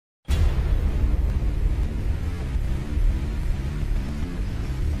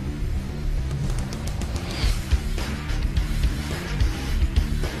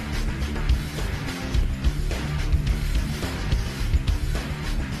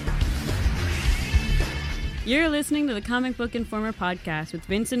You're listening to the Comic Book Informer podcast with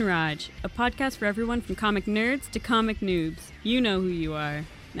Vince and Raj, a podcast for everyone from comic nerds to comic noobs. You know who you are.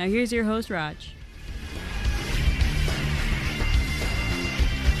 Now here's your host, Raj.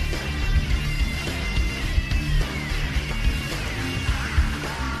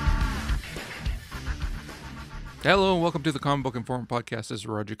 Hello and welcome to the Comic Book Informer podcast. This is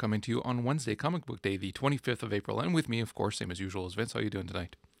Roger coming to you on Wednesday, Comic Book Day, the 25th of April. And with me, of course, same as usual, is Vince. How are you doing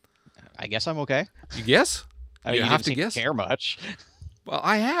tonight? I guess I'm okay. You guess? I mean, you have to guess. Care much. Well,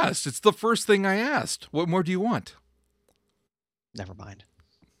 I asked. It's the first thing I asked. What more do you want? Never mind.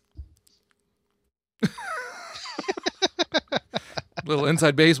 Little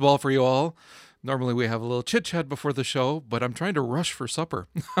inside baseball for you all. Normally we have a little chit-chat before the show, but I'm trying to rush for supper.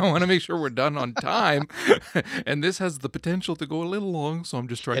 I want to make sure we're done on time, and this has the potential to go a little long, so I'm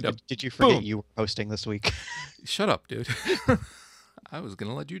just trying to... Did you forget you were hosting this week? Shut up, dude. I was going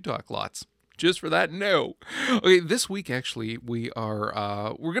to let you talk lots. Just for that, no. Okay, this week, actually, we're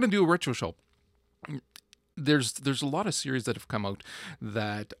going to do a retro show. There's a lot of series that have come out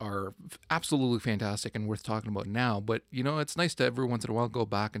that are absolutely fantastic and worth talking about now, but you know, it's nice to every once in a while go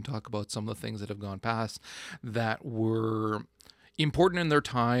back and talk about some of the things that have gone past that were important in their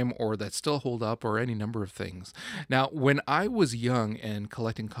time or that still hold up, or any number of things. Now, when I was young and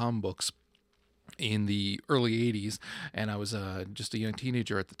collecting comic books in the early 80s, and I was just a young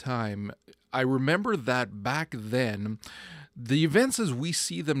teenager at the time, I remember that back then the events as we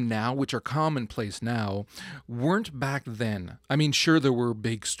see them now, which are commonplace now, weren't back then. I mean, sure, there were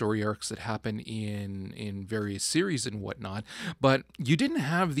big story arcs that happen in various series and whatnot, but you didn't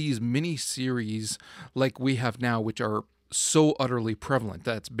have these mini-series like we have now, which are so utterly prevalent.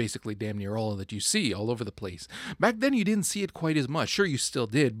 That's basically damn near all that you see all over the place. Back then, you didn't see it quite as much. Sure, you still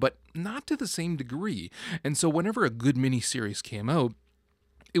did, but not to the same degree. And so whenever a good mini-series came out,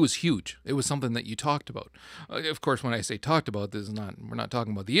 it was huge. It was something that you talked about. Of course, when I say talked about, we're not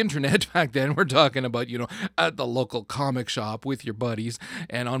talking about the internet back then. We're talking about, at the local comic shop with your buddies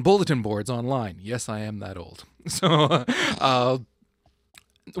and on bulletin boards online. Yes, I am that old. So,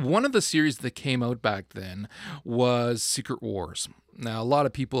 one of the series that came out back then was Secret Wars. Now, a lot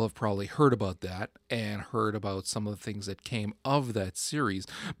of people have probably heard about that and heard about some of the things that came of that series,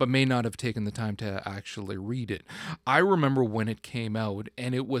 but may not have taken the time to actually read it. I remember when it came out,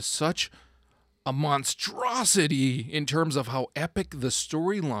 and it was such a monstrosity in terms of how epic the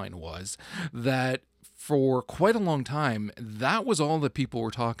storyline was, that for quite a long time, that was all that people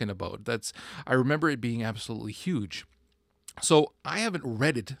were talking about. I remember it being absolutely huge. So I haven't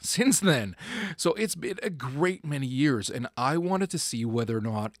read it since then. So it's been a great many years, and I wanted to see whether or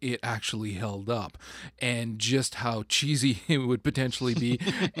not it actually held up and just how cheesy it would potentially be.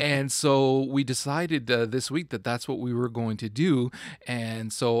 And so we decided this week that that's what we were going to do.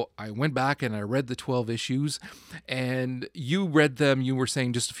 And so I went back and I read the 12 issues, and you read them, you were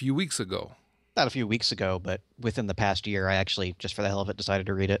saying, just a few weeks ago. Not a few weeks ago, but within the past year, I actually, just for the hell of it, decided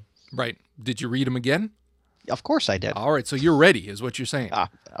to read it. Right. Did you read them again? Of course I did. All right, so you're ready, is what you're saying.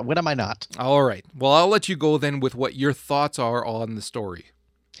 When am I not? All right. Well, I'll let you go then with what your thoughts are on the story.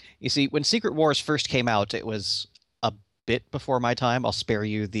 You see, when Secret Wars first came out, it was a bit before my time. I'll spare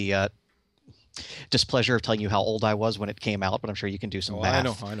you the displeasure of telling you how old I was when it came out, but I'm sure you can do some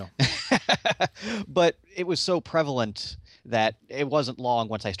math. I know. But it was so prevalent that it wasn't long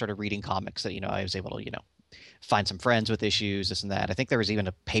once I started reading comics that, I was able to, find some friends with issues, this and that. I think there was even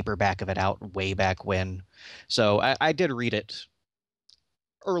a paperback of it out way back when. So I did read it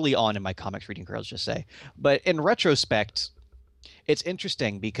early on in my comics reading career, let's just say. But in retrospect, it's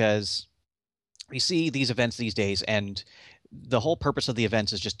interesting because we see these events these days, and the whole purpose of the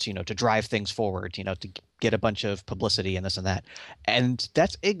events is just, to drive things forward, to get a bunch of publicity and this and that. And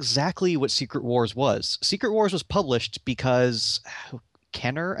that's exactly what Secret Wars was. Secret Wars was published because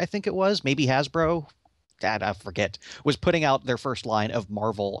Kenner, I think it was, maybe Hasbro, I forget, was putting out their first line of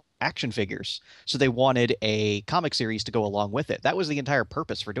Marvel action figures. So they wanted a comic series to go along with it. That was the entire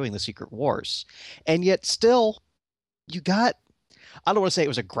purpose for doing the Secret Wars. And yet still, you got, I don't want to say it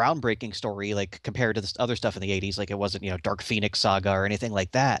was a groundbreaking story, like compared to this other stuff in the 80s, like it wasn't, Dark Phoenix Saga or anything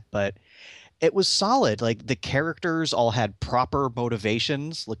like that, but it was solid. Like the characters all had proper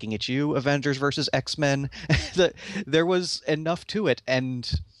motivations. Looking at you, Avengers versus X-Men. There was enough to it,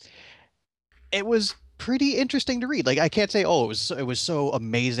 and it was pretty interesting to read. Like I can't say, it was so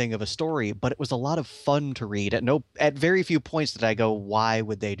amazing of a story, but it was a lot of fun to read. At very few points did I go, why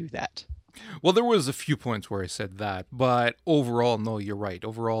would they do that? Well, there was a few points where I said that, but overall, no, you're right.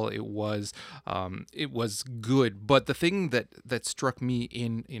 Overall, it was good. But the thing that struck me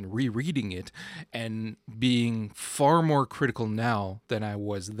in rereading it and being far more critical now than I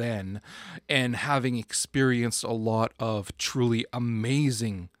was then, and having experienced a lot of truly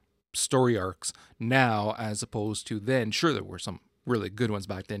amazing story arcs now as opposed to then. Sure, there were some really good ones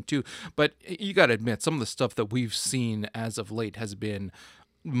back then too, but you got to admit some of the stuff that we've seen as of late has been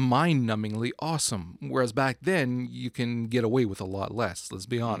mind-numbingly awesome, whereas back then you can get away with a lot less, let's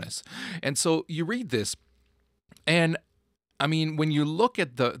be honest. And so you read this, and I mean, when you look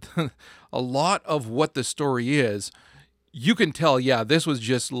at a lot of what the story is, you can tell, yeah, this was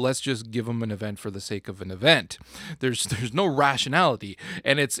just, let's just give them an event for the sake of an event. There's no rationality,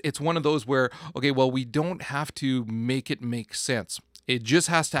 and it's one of those where, okay, well, we don't have to make it make sense. It just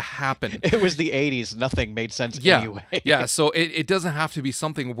has to happen. It was the 80s. Nothing made sense anyway. Yeah, so it doesn't have to be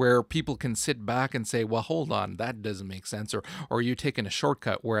something where people can sit back and say, well, hold on, that doesn't make sense, or you're taking a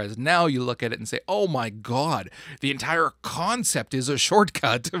shortcut. Whereas now you look at it and say, oh my God, the entire concept is a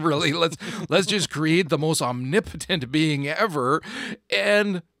shortcut. Really, let's just create the most omnipotent being ever.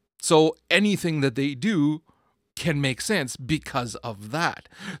 And so anything that they do can make sense because of that.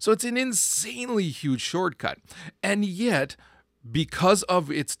 So it's an insanely huge shortcut. And yet, because of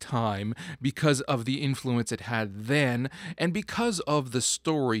its time, because of the influence it had then, and because of the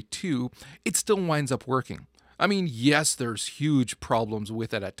story too, it still winds up working. I mean, yes, there's huge problems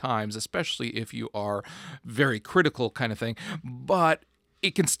with it at times, especially if you are very critical kind of thing, but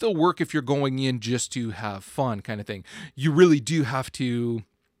it can still work if you're going in just to have fun kind of thing. You really do have to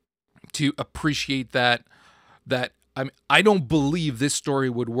appreciate that I don't believe this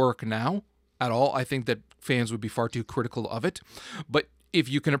story would work now at all. I think that fans would be far too critical of it. But if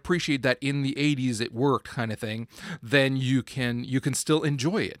you can appreciate that in the 80s it worked kind of thing, then you can still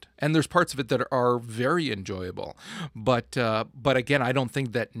enjoy it. And there's parts of it that are very enjoyable. But again, I don't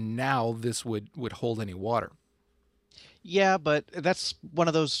think that now this would hold any water. Yeah, but that's one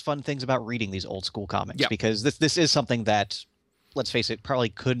of those fun things about reading these old school comics, Yeah. because this is something that, let's face it, probably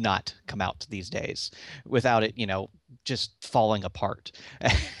could not come out these days without it, just falling apart.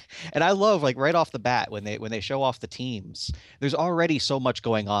 And I love, like, right off the bat when they show off the teams, there's already so much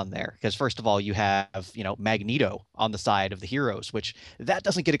going on there, because first of all, you have, Magneto on the side of the heroes, which that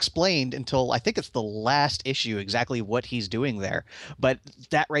doesn't get explained until I think it's the last issue exactly what he's doing there. But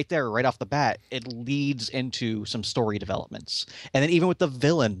that right there, right off the bat, it leads into some story developments. And then even with the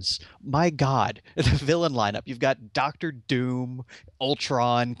villains, my God, the villain lineup, you've got Doctor Doom,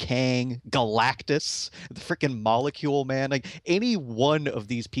 Ultron, Kang, Galactus, the freaking Molecule Man. Like, any one of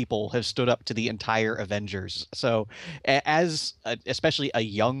these people have stood up to the entire Avengers. So especially a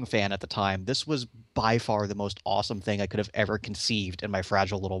young fan at the time, this was by far the most awesome thing I could have ever conceived in my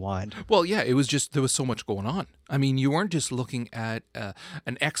fragile little mind. Well, yeah, it was just, there was so much going on. I mean, you weren't just looking at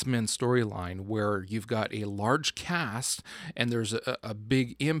an X-Men storyline where you've got a large cast and there's a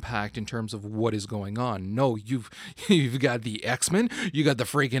big impact in terms of what is going on. No, you've got the X-Men, you got the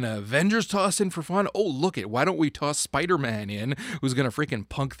freaking Avengers tossed in for fun. Oh, look it, why don't we toss Spider-Man in, who's gonna freaking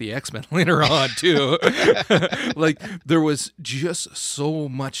punk the X-Men later on too? Like, there was just so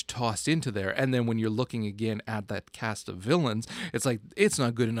much tossed into there. And then when you're looking again at that cast of villains, it's like, it's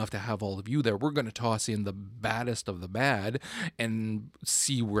not good enough to have all of you there. We're gonna toss in the baddest of the bad and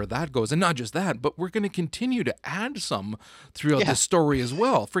see where that goes. And not just that, but we're going to continue to add some throughout the story as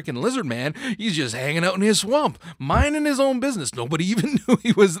well. Freaking Lizard Man, he's just hanging out in his swamp, minding his own business. Nobody even knew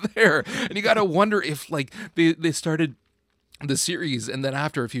he was there. And you got to wonder if, like, they started the series and then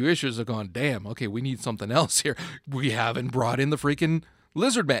after a few issues have gone, damn, okay, we need something else here. We haven't brought in the freaking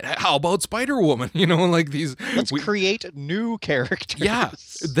Lizard Man. How about Spider-Woman? Like these. Let's create new characters. Yeah,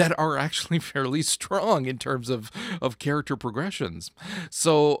 that are actually fairly strong in terms of character progressions.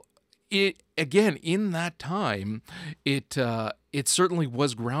 So it, again, in that time, it certainly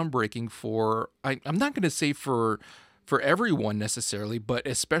was groundbreaking for, I'm not going to say for everyone necessarily, but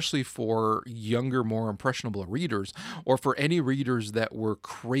especially for younger, more impressionable readers, or for any readers that were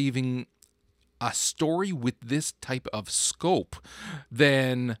craving a story with this type of scope,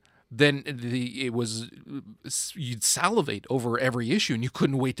 then it was, you'd salivate over every issue and you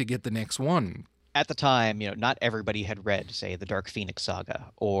couldn't wait to get the next one. At the time, not everybody had read, say, the Dark Phoenix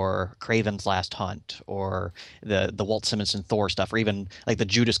saga or Kraven's Last Hunt or the Walt Simonson Thor stuff, or even like the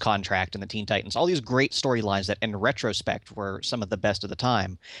Judas Contract and the Teen Titans, all these great storylines that in retrospect were some of the best of the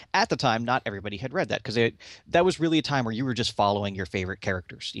time. At the time, not everybody had read that, because that was really a time where you were just following your favorite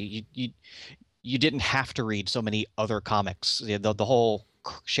characters. You didn't have to read so many other comics. The whole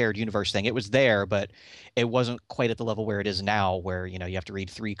shared universe thing. It was there, but it wasn't quite at the level where it is now, where you have to read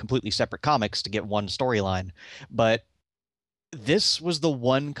 3 completely separate comics to get one storyline. But this was the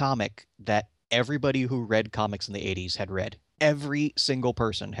one comic that everybody who read comics in the 80s had read. Every single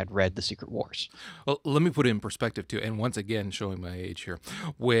person had read The Secret Wars. Well, let me put it in perspective too, and once again, showing my age here.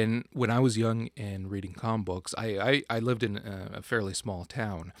 When I was young and reading comic books, I lived in a fairly small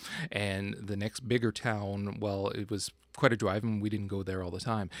town, and the next bigger town, well, it was quite a drive, and we didn't go there all the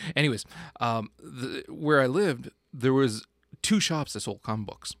time. Anyways, where I lived, there was 2 shops that sold comic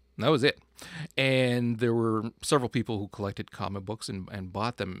books. And that was it. And there were several people who collected comic books and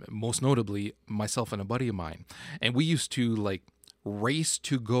bought them, most notably myself and a buddy of mine. And we used to like race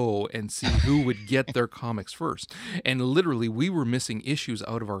to go and see who would get their comics first. And literally, we were missing issues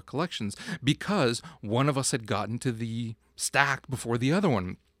out of our collections because one of us had gotten to the stack before the other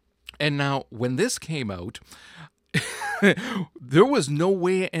one. And now, when this came out, there was no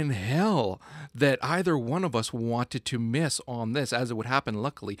way in hell that either one of us wanted to miss on this. As it would happen,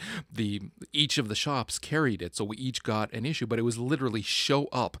 luckily, each of the shops carried it, so we each got an issue, but it was literally show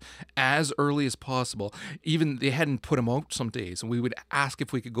up as early as possible. Even they hadn't put them out some days, and we would ask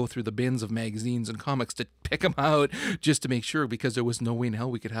if we could go through the bins of magazines and comics to pick them out just to make sure, because there was no way in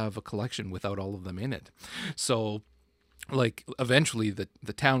hell we could have a collection without all of them in it. So like eventually the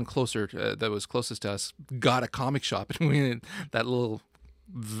town closer that was closest to us got a comic shop, and we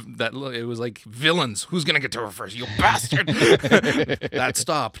it was like villains. Who's gonna get to her first, you bastard? That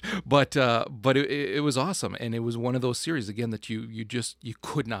stopped, but it was awesome, and it was one of those series again that you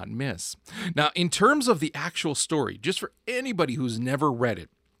could not miss. Now, in terms of the actual story, just for anybody who's never read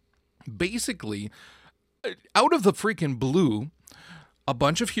it, basically, out of the freaking blue, a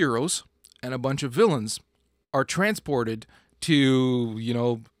bunch of heroes and a bunch of villains are transported to,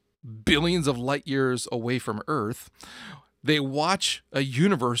 billions of light years away from Earth. They watch a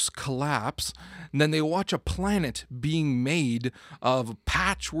universe collapse, and then they watch a planet being made of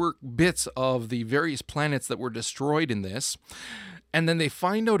patchwork bits of the various planets that were destroyed in this. And then they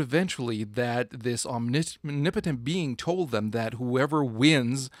find out eventually that this omnipotent being told them that whoever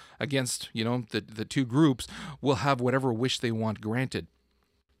wins against, the 2 groups will have whatever wish they want granted.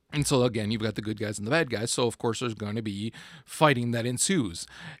 And so, again, you've got the good guys and the bad guys. So, of course, there's going to be fighting that ensues.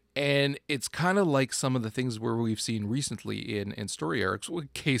 And it's kind of like some of the things where we've seen recently in story arcs,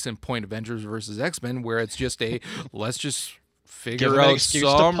 case in point, Avengers versus X-Men, where it's just let's just figure out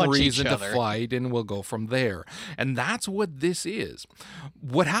some reason to fight and we'll go from there. And that's what this is.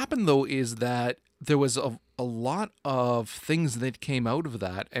 What happened, though, is that there was a lot of things that came out of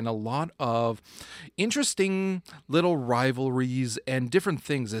that, and a lot of interesting little rivalries and different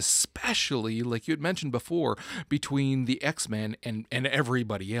things, especially, like you had mentioned before, between the X-Men and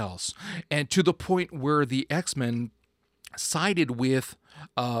everybody else. And to the point where the X-Men sided with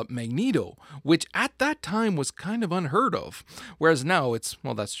Magneto, which at that time was kind of unheard of. Whereas now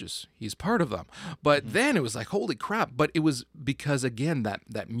that's just, he's part of them. But then it was like, holy crap. But it was because, again,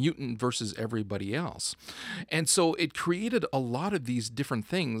 that mutant versus everybody else. And so it created a lot of these different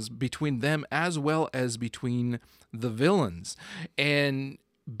things between them as well as between the villains. And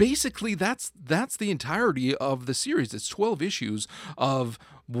basically that's the entirety of the series. It's 12 issues of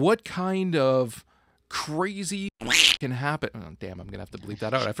what kind of crazy can happen. Oh, damn, I'm gonna have to bleep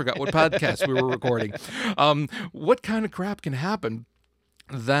that out. I forgot what podcast we were recording. What kind of crap can happen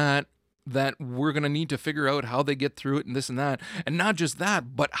that we're gonna need to figure out how they get through it and this and that. And not just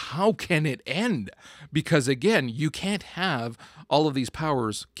that, but how can it end? Because again, you can't have all of these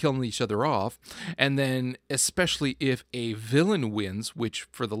powers killing each other off, and then especially if a villain wins, which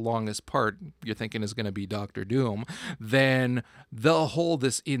for the longest part you're thinking is gonna be Doctor Doom, then they'll hold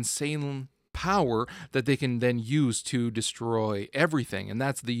this insane power that they can then use to destroy everything. And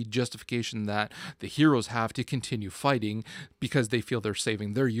that's the justification that the heroes have to continue fighting, because they feel they're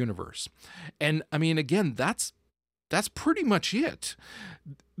saving their universe. And I mean, again, that's pretty much it.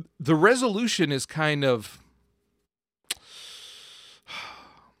 The resolution is kind of,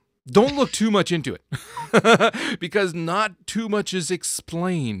 don't look too much into it because not too much is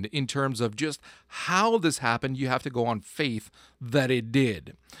explained in terms of just how this happened. You have to go on faith that it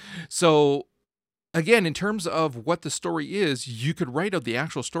did. So again, in terms of what the story is, you could write out the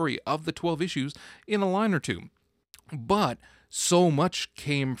actual story of the 12 issues in a line or 2. But so much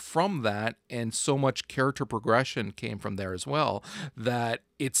came from that, and so much character progression came from there as well, that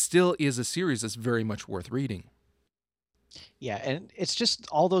it still is a series that's very much worth reading. Yeah, and it's just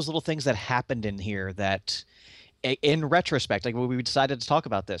all those little things that happened in here that, in retrospect, like when we decided to talk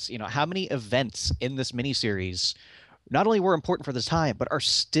about this, how many events in this miniseries not only were important for the time, but are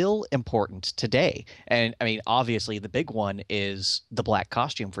still important today. And I mean, obviously, the big one is the black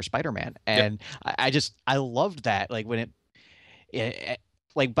costume for Spider-Man. Yep. And I loved that. Like when it,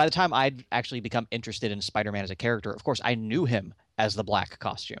 like by the time I'd actually become interested in Spider-Man as a character, of course, I knew him as the black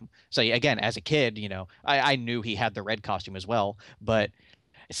costume. So again, as a kid, I knew he had the red costume as well. But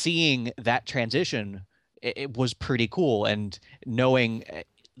seeing that transition, it was pretty cool. And knowing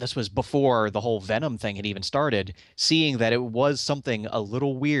this was before the whole Venom thing had even started, seeing that it was something a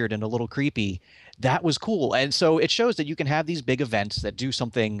little weird and a little creepy, that was cool. And so it shows that you can have these big events that do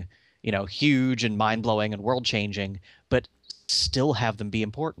something, huge and mind-blowing and world-changing, but still have them be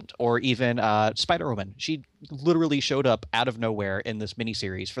important. Or even Spider-Woman. She literally showed up out of nowhere in this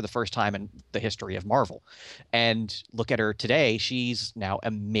miniseries for the first time in the history of Marvel. And look at her today. She's now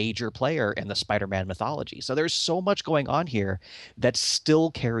a major player in the Spider-Man mythology. So there's so much going on here that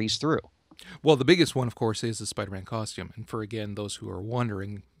still carries through. Well, the biggest one, of course, is the Spider-Man costume. And for, again, those who are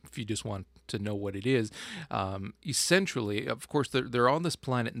wondering, if you just want to know what it is, essentially, of course, they're on this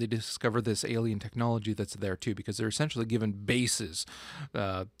planet and they discover this alien technology that's there too, because they're essentially given bases,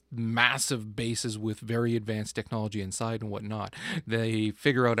 massive bases with very advanced technology inside and whatnot. They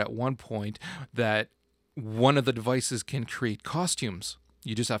figure out at one point that one of the devices can create costumes.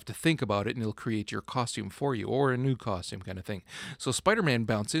 You just have to think about it and it'll create your costume for you, or a new costume kind of thing. So Spider-Man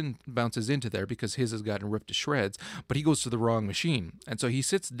bounces into there because his has gotten ripped to shreds, but he goes to the wrong machine. And so he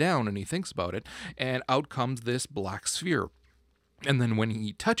sits down and he thinks about it, and out comes this black sphere. And then when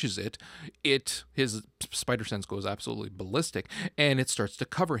he touches it, his spider sense goes absolutely ballistic, and it starts to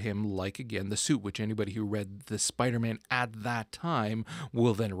cover him like, again, the suit, which anybody who read the Spider-Man at that time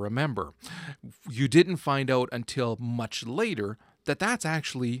will then remember. You didn't find out until much later that that's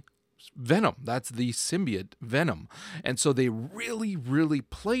actually Venom. That's the symbiote Venom. And so they really, really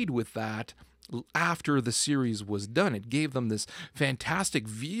played with that after the series was done. It gave them this fantastic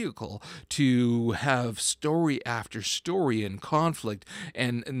vehicle to have story after story and conflict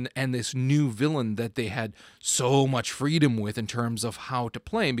and this new villain that they had so much freedom with in terms of how to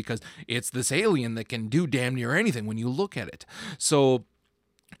play him, because it's this alien that can do damn near anything when you look at it. So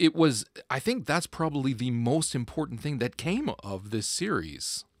I think that's probably the most important thing that came of this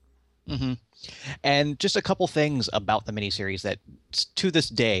series. Mm-hmm. And just a couple things about the miniseries that to this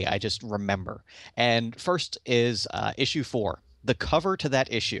day I just remember. And first is issue 4. The cover to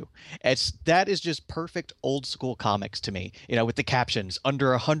that issue. That is just perfect old school comics to me. With the captions,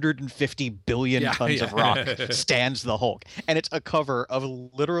 under 150 billion tons of rock stands the Hulk. And it's a cover of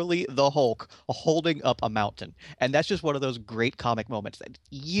literally the Hulk holding up a mountain. And that's just one of those great comic moments that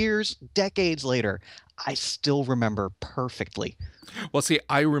years, decades later, I still remember perfectly. Well, see,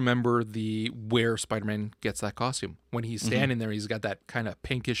 I remember where Spider-Man gets that costume. When he's standing there, he's got that kind of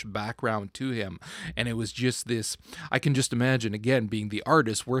pinkish background to him. And it was just this, I can just imagine, again, being the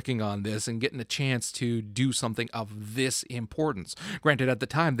artist working on this and getting a chance to do something of this importance. Granted, at the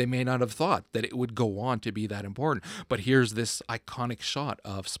time, they may not have thought that it would go on to be that important. But here's this iconic shot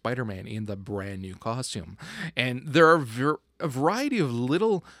of Spider-Man in the brand new costume. And there are a variety of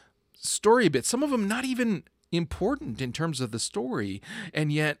little story bits, some of them not even important in terms of the story,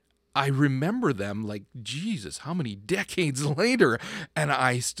 and yet I remember them like, Jesus, how many decades later, and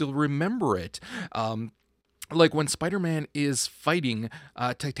I still remember it. Like when Spider-Man is fighting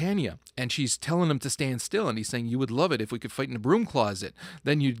Titania, and she's telling him to stand still, and he's saying, you would love it if we could fight in a broom closet.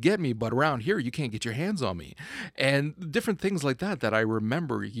 Then you'd get me, but around here, you can't get your hands on me. And different things like that I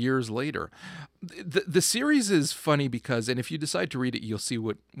remember years later. The series is funny because, and if you decide to read it, you'll see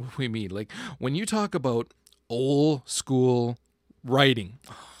what we mean. Like, when you talk about old school writing,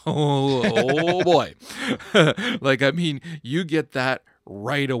 oh boy. Like, I mean, you get that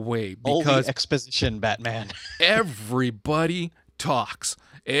right away because all the exposition, Batman. Everybody talks.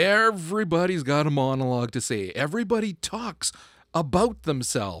 Everybody's got a monologue to say. Everybody talks about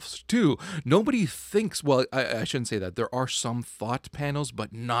themselves too. Nobody thinks, well, I shouldn't say that. There are some thought panels,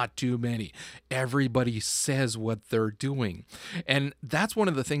 but not too many. Everybody says what they're doing. And that's one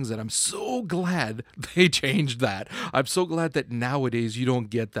of the things that I'm so glad they changed that. I'm so glad that nowadays you don't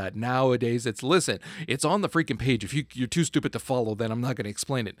get that. Nowadays it's, listen, it's on the freaking page. If you're too stupid to follow, then I'm not going to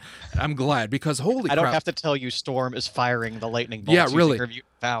explain it. I'm glad, because holy crap. I don't have to tell you Storm is firing the lightning bolts. Yeah, really. Using her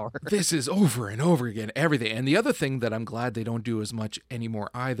mutant power. This is over and over again, everything. And the other thing that I'm glad they don't do as much anymore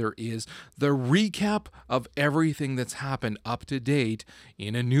either is the recap of everything that's happened up to date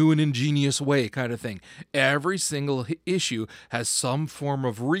in a new and ingenious way kind of thing. Every single issue has some form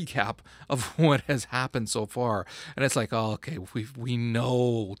of recap of what has happened so far. And it's like, oh, okay, we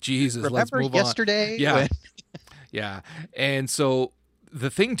know. Jesus, Remember let's move yesterday? on. Yeah. Yeah. And so the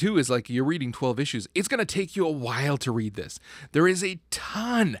thing too is, like, you're reading 12 issues. It's going to take you a while to read this. There is a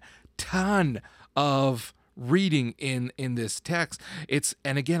ton of reading in this text.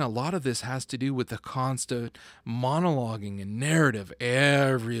 And again, a lot of this has to do with the constant monologuing and narrative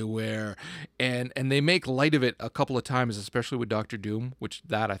everywhere, and they make light of it a couple of times, especially with Doctor Doom, which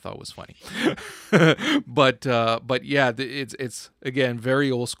that I thought was funny. but yeah, it's again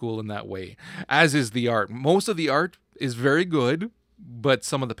very old school in that way, as is the art. Most of the art is very good, but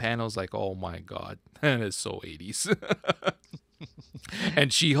some of the panels, like, oh my god, that is so 80s.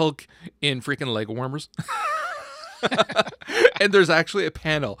 And She-Hulk in freaking leg warmers. And there's actually a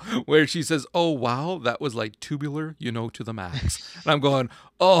panel where she says, oh wow, that was like tubular, to the max. And I'm going,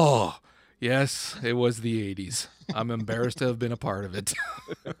 oh yes, it was the 80s. I'm embarrassed to have been a part of it.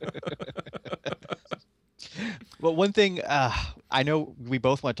 Well, one thing I know we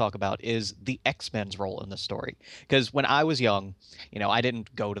both want to talk about is the X-Men's role in the story. Because when I was young, I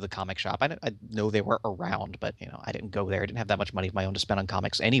didn't go to the comic shop. I know they were around, but, I didn't go there. I didn't have that much money of my own to spend on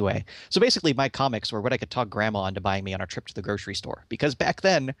comics anyway. So basically, my comics were what I could talk Grandma into buying me on our trip to the grocery store. Because back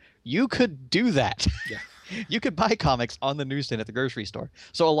then, you could do that. Yeah. You could buy comics on the newsstand at the grocery store.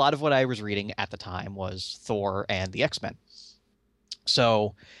 So a lot of what I was reading at the time was Thor and the X-Men.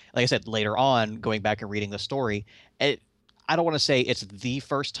 So, like I said, later on, going back and reading the story, I don't want to say it's the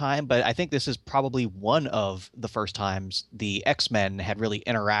first time, but I think this is probably one of the first times the X-Men had really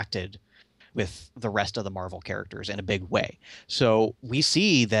interacted with the rest of the Marvel characters in a big way. So we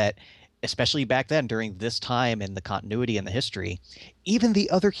see that, especially back then, during this time in the continuity and the history, even the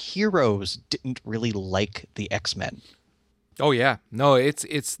other heroes didn't really like the X-Men. Oh yeah, no,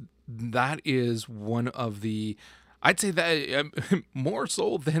 that is one of the, I'd say that more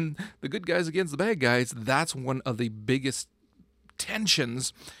so than the good guys against the bad guys, that's one of the biggest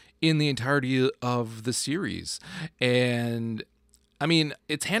tensions in the entirety of the series. And I mean,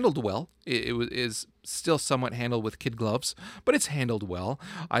 it's handled well. It is still somewhat handled with kid gloves, but it's handled well.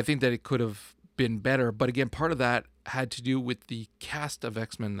 I think that it could have been better. But again, part of that had to do with the cast of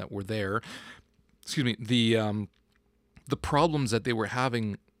X-Men that were there. Excuse me, the problems that they were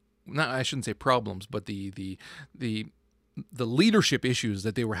having. I shouldn't say problems, but the leadership issues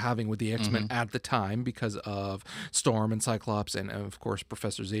that they were having with the X-Men at the time because of Storm and Cyclops and, of course,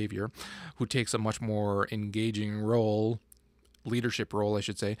 Professor Xavier, who takes a much more engaging leadership role, I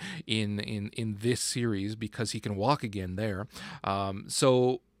should say, in this series because he can walk again there.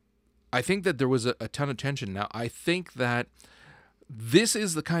 So I think that there was a ton of tension. Now, I think that this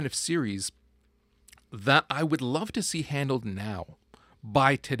is the kind of series that I would love to see handled now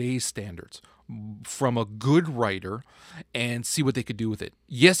by today's standards from a good writer and see what they could do with it.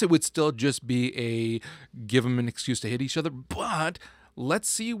 Yes, it would still just be give them an excuse to hit each other, but let's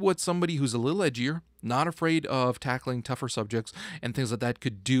see what somebody who's a little edgier, not afraid of tackling tougher subjects and things like that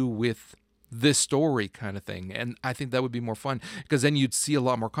could do with this story kind of thing. And I think that would be more fun because then you'd see a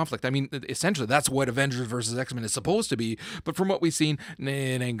lot more conflict. I mean, essentially that's what Avengers versus X-Men is supposed to be, but from what we've seen, it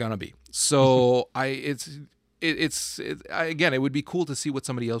ain't gonna be. So again, it would be cool to see what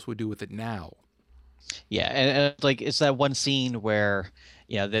somebody else would do with it now. Yeah, and like it's that one scene where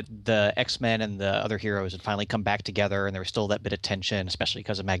the X-Men and the other heroes had finally come back together, and there was still that bit of tension, especially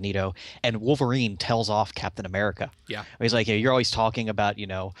because of Magneto. And Wolverine tells off Captain America. Yeah, he's like, "You're always talking about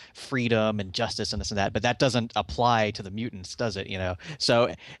freedom and justice and this and that, but that doesn't apply to the mutants, does it?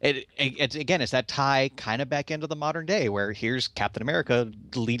 So it's again, it's that tie kind of back into the modern day where here's Captain America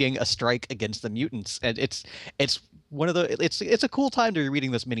leading a strike against the mutants, and it's one of the it's a cool time to be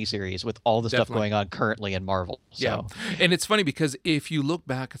reading this miniseries with all the stuff going on currently in Marvel. So. Yeah, and it's funny because if you look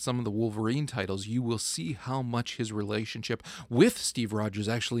back at some of the Wolverine titles, you will see how much his relationship with Steve Rogers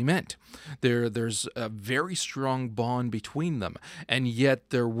actually meant. There's a very strong bond between them, and yet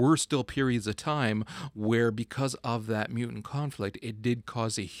there were still periods of time where, because of that mutant conflict, it did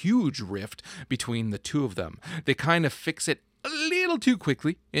cause a huge rift between the two of them. They kind of fix it a little too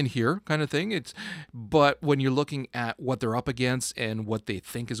quickly in here kind of thing. But when you're looking at what they're up against and what they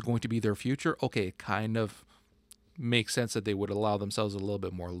think is going to be their future, okay, it kind of makes sense that they would allow themselves a little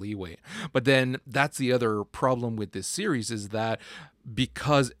bit more leeway. But then that's the other problem with this series is that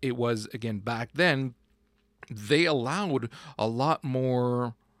because it was, again, back then, they allowed a lot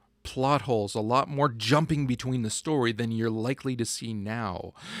more plot holes, a lot more jumping between the story than you're likely to see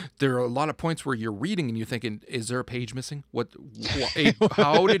now. There are a lot of points where you're reading and you're thinking, is there a page missing?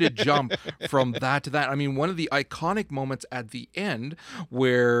 How did it jump from that to that? I mean, one of the iconic moments at the end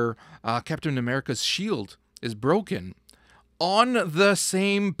where Captain America's shield is broken on the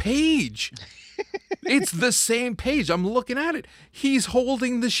same page. It's the same page. I'm looking at it. He's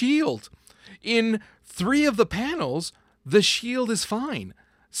holding the shield. In 3 of the panels, the shield is fine.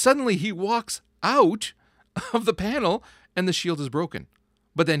 Suddenly he walks out of the panel and the shield is broken.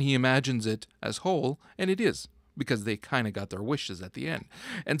 But then he imagines it as whole, and it is, because they kind of got their wishes at the end.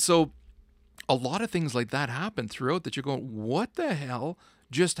 And so a lot of things like that happen throughout that you're going, what the hell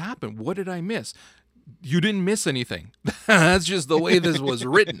just happened? What did I miss? You didn't miss anything. That's just the way this was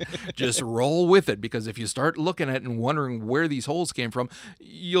written. Just roll with it, because if you start looking at it and wondering where these holes came from,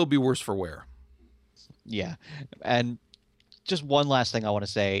 you'll be worse for wear. Yeah. And just one last thing I want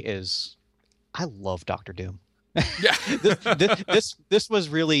to say is I love Doctor Doom. Yeah. This was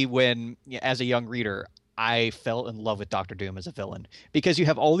really when, as a young reader, I fell in love with Doctor Doom as a villain, because you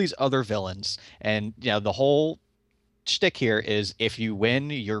have all these other villains, and the whole shtick here is if you win,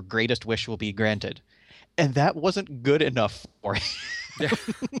 your greatest wish will be granted, and that wasn't good enough for him. Yeah.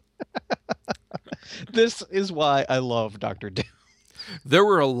 This is why I love Doctor Doom. There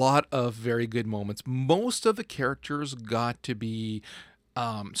were a lot of very good moments. Most of the characters got to be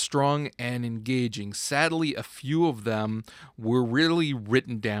strong and engaging. Sadly, a few of them were really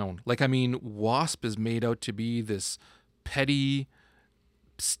written down. Like, I mean, Wasp is made out to be this petty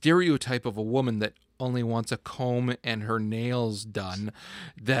stereotype of a woman that only wants a comb and her nails done.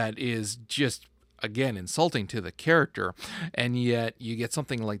 That is just, again, insulting to the character. And yet you get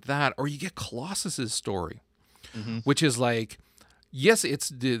something like that, or you get Colossus's story, which is like, yes, it's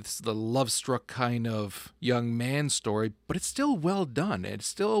the love-struck kind of young man story, but it's still well done. It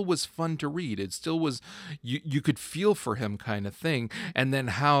still was fun to read. It still was, you could feel for him kind of thing. And then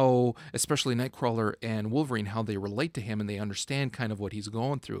how, especially Nightcrawler and Wolverine, how they relate to him and they understand kind of what he's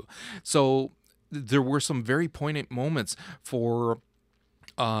going through. So there were some very poignant moments for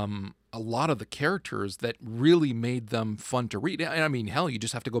a lot of the characters that really made them fun to read. I mean, hell, you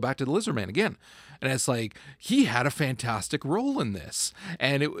just have to go back to the Lizardman again. And it's like, he had a fantastic role in this.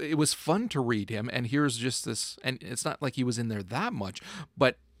 And it was fun to read him. And here's just this, and it's not like he was in there that much,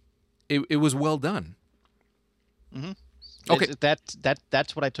 but it was well done. Mm-hmm. Okay.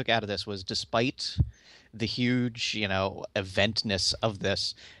 That's what I took out of this, was despite the huge, eventness of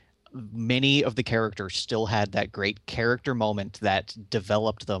this, many of the characters still had that great character moment that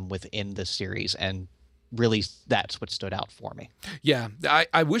developed them within the series, and really that's what stood out for me. Yeah,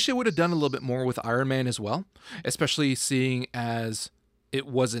 I wish it would have done a little bit more with Iron Man as well, especially seeing as it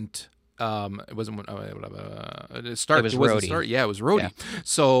wasn't Stark. It was Rhodey. Rhodey. Yeah, it was Rhodey. Yeah.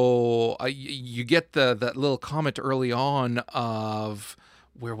 So you get that little comment early on of,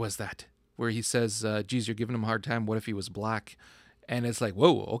 where was that? Where he says, geez, you're giving him a hard time. What if he was black? And it's like,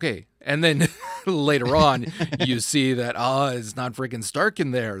 whoa, okay. And then later on, you see that, it's not freaking Stark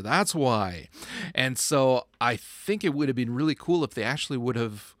in there. That's why. And so I think it would have been really cool if they actually would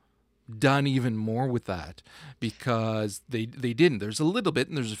have done even more with that, because they didn't. There's a little bit,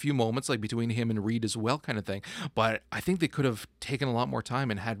 and there's a few moments like between him and Reed as well, kind of thing. But I think they could have taken a lot more time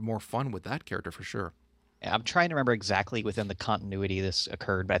and had more fun with that character for sure. I'm trying to remember exactly within the continuity this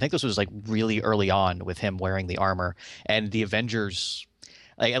occurred, but I think this was like really early on with him wearing the armor, and the Avengers,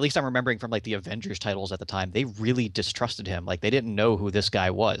 like, at least I'm remembering from like the Avengers titles at the time, they really distrusted him. Like, they didn't know who this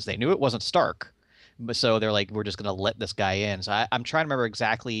guy was. They knew it wasn't Stark, but so they're like, we're just going to let this guy in. So I'm trying to remember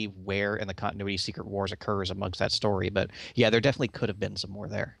exactly where in the continuity Secret Wars occurs amongst that story, but yeah, there definitely could have been some more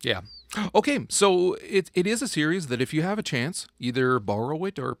there. Yeah. Okay, so it is a series that if you have a chance, either borrow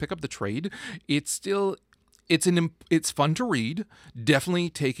it or pick up the trade. It's fun to read. Definitely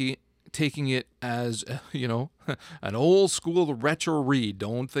taking it as, an old school retro read.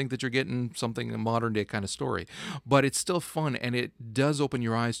 Don't think that you're getting something, a modern day kind of story, but it's still fun, and it does open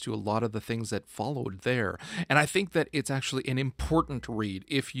your eyes to a lot of the things that followed there. And I think that it's actually an important read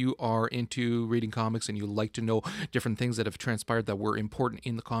if you are into reading comics and you like to know different things that have transpired that were important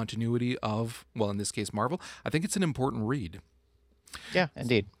in the continuity of, well, in this case, Marvel. I think it's an important read. Yeah,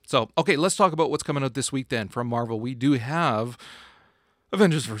 indeed. So, okay, let's talk about what's coming out this week then from Marvel. We do have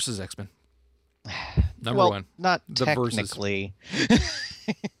Avengers versus X-Men. Number one. Not the technically.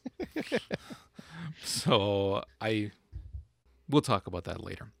 So we'll talk about that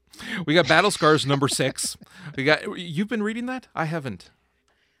later. We got Battle Scars number 6. You've been reading that? I haven't.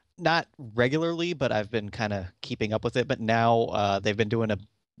 Not regularly, but I've been kind of keeping up with it. But now they've been doing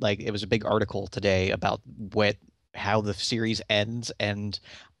it was a big article today about how the series ends, and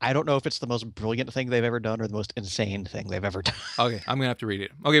I don't know if it's the most brilliant thing they've ever done or the most insane thing they've ever done. Okay, I'm gonna have to read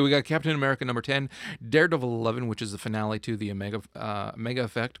it. Okay, we got Captain America number 10, Daredevil 11, which is the finale to the Mega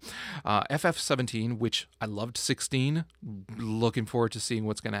Effect, FF17, which I loved 16. Looking forward to seeing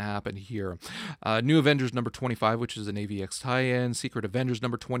what's gonna happen here. New Avengers number 25, which is an AVX tie-in. Secret Avengers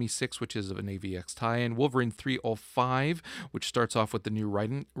number 26, which is an AVX tie-in. Wolverine 305, which starts off with the new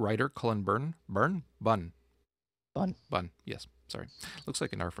writer Cullen Bunn. Bun, yes. Sorry. Looks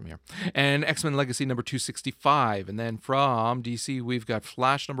like an R from here. And X-Men Legacy number 265. And then from DC, we've got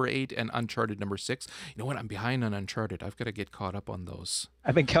Flash number 8 and Uncharted number 6. You know what? I'm behind on Uncharted. I've got to get caught up on those.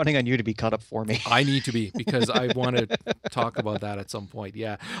 I've been counting on you to be caught up for me. I need to be, because I want to talk about that at some point.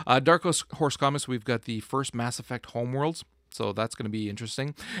 Yeah. Dark Horse Comics, we've got the first Mass Effect Homeworlds. So that's going to be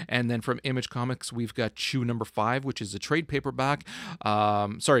interesting. And then from Image Comics, we've got Chew number 5, which is a trade paperback.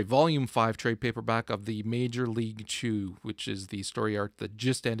 Volume 5 trade paperback of the Major League Chew, which is the story arc that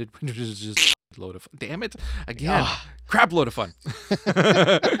just ended, which is just a load of fun. Damn it. Again, crap load of fun.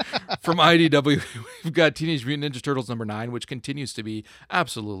 From IDW, we've got Teenage Mutant Ninja Turtles number 9, which continues to be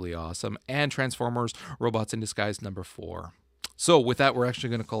absolutely awesome. And Transformers Robots in Disguise number 4. So with that, we're actually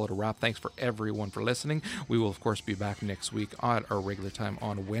going to call it a wrap. Thanks for everyone for listening. We will, of course, be back next week at our regular time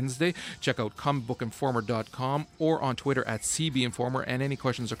on Wednesday. Check out comicbookinformer.com or on Twitter at CBInformer. And any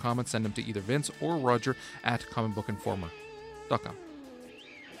questions or comments, send them to either Vince or Roger at comicbookinformer.com.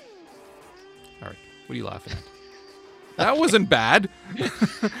 All right. What are you laughing at? That wasn't bad.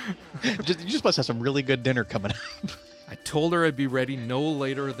 You just must have some really good dinner coming up. I told her I'd be ready no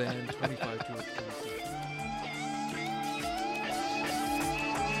later than 25 to 26.